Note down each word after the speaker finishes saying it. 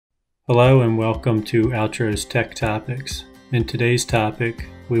Hello and welcome to Altro's Tech Topics. In today's topic,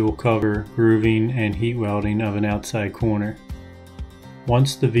 we will cover grooving and heat welding of an outside corner.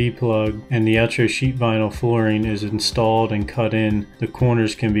 Once the V-plug and the Altro sheet vinyl flooring is installed and cut in, the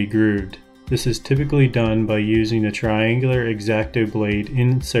corners can be grooved. This is typically done by using a triangular X-Acto blade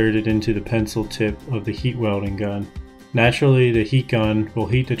inserted into the pencil tip of the heat welding gun. Naturally, the heat gun will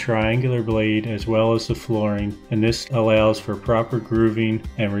heat the triangular blade as well as the flooring, and this allows for proper grooving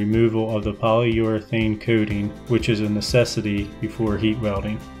and removal of the polyurethane coating, which is a necessity before heat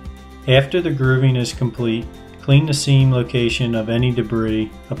welding. After the grooving is complete, clean the seam location of any debris,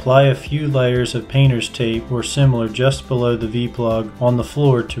 apply a few layers of painter's tape or similar just below the V-plug on the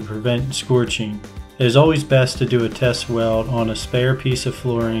floor to prevent scorching. It is always best to do a test weld on a spare piece of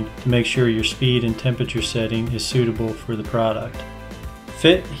flooring to make sure your speed and temperature setting is suitable for the product.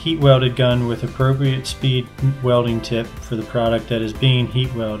 Fit heat welded gun with appropriate speed welding tip for the product that is being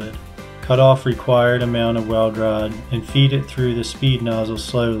heat welded. Cut off required amount of weld rod and feed it through the speed nozzle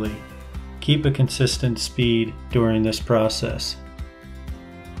slowly. Keep a consistent speed during this process.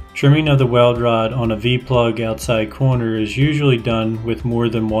 Trimming of the weld rod on a V-plug outside corner is usually done with more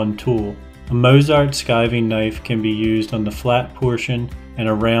than one tool. A Mozart skiving knife can be used on the flat portion and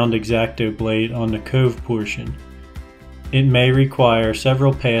a round X-Acto blade on the cove portion. It may require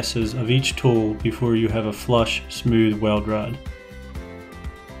several passes of each tool before you have a flush, smooth weld rod.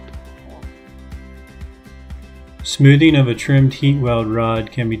 Smoothing of a trimmed heat weld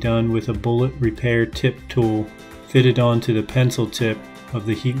rod can be done with a bullet repair tip tool fitted onto the pencil tip of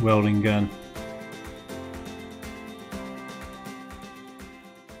the heat welding gun.